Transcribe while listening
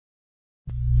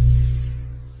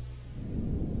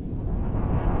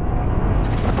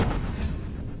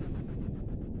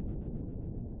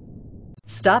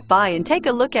Stop by and take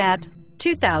a look at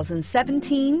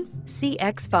 2017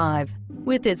 CX-5.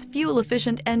 With its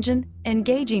fuel-efficient engine,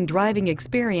 engaging driving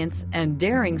experience, and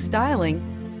daring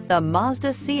styling, the Mazda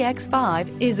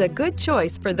CX-5 is a good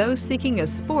choice for those seeking a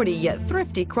sporty yet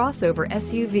thrifty crossover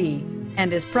SUV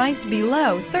and is priced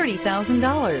below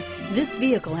 $30,000. This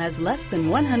vehicle has less than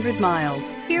 100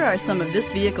 miles. Here are some of this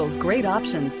vehicle's great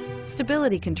options: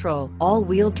 stability control,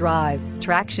 all-wheel drive,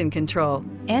 traction control,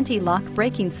 anti-lock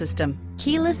braking system,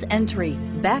 keyless entry,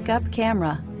 backup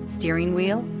camera, steering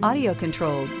wheel audio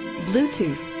controls,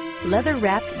 Bluetooth,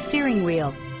 leather-wrapped steering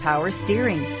wheel, power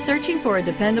steering. Searching for a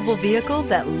dependable vehicle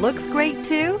that looks great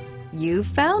too? You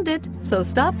found it, so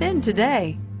stop in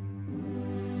today.